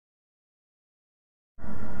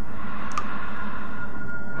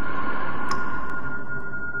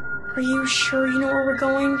Are you sure you know where we're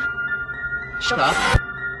going? Shut up.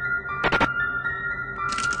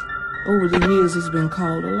 Over the years, he's been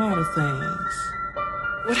called a lot of things.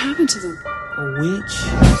 What happened to them? A witch.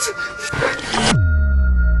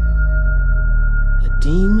 A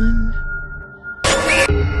demon.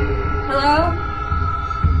 Hello?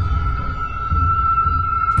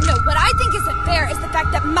 No, what I think isn't fair is the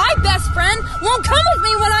fact that my best friend won't come with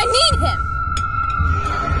me when I need him.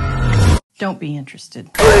 Don't be interested.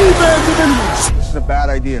 This is a bad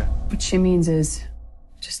idea. What she means is,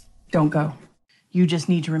 just don't go. You just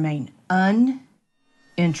need to remain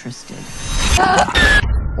uninterested.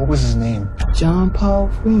 What was his name? John Paul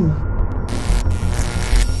Freeman.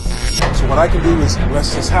 So what I can do is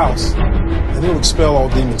arrest his house, and it'll expel all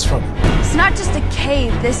demons from it. It's not just a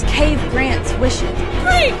cave. This cave grants wishes.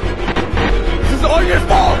 This is all your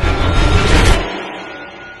fault!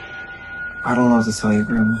 I don't know what to tell you,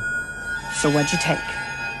 Grandma. So what'd you take?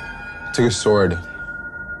 Took a sword.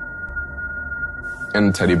 And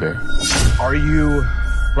a teddy bear. Are you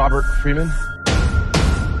Robert Freeman?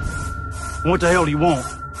 What the hell do you want?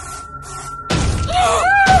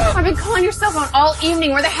 I've been calling your cell phone all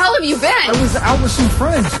evening. Where the hell have you been? I was out with some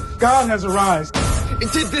friends. God has arisen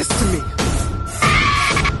And did this to me.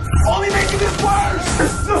 Only making this worse!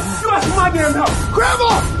 You asked for my damn help!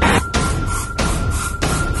 Grandma!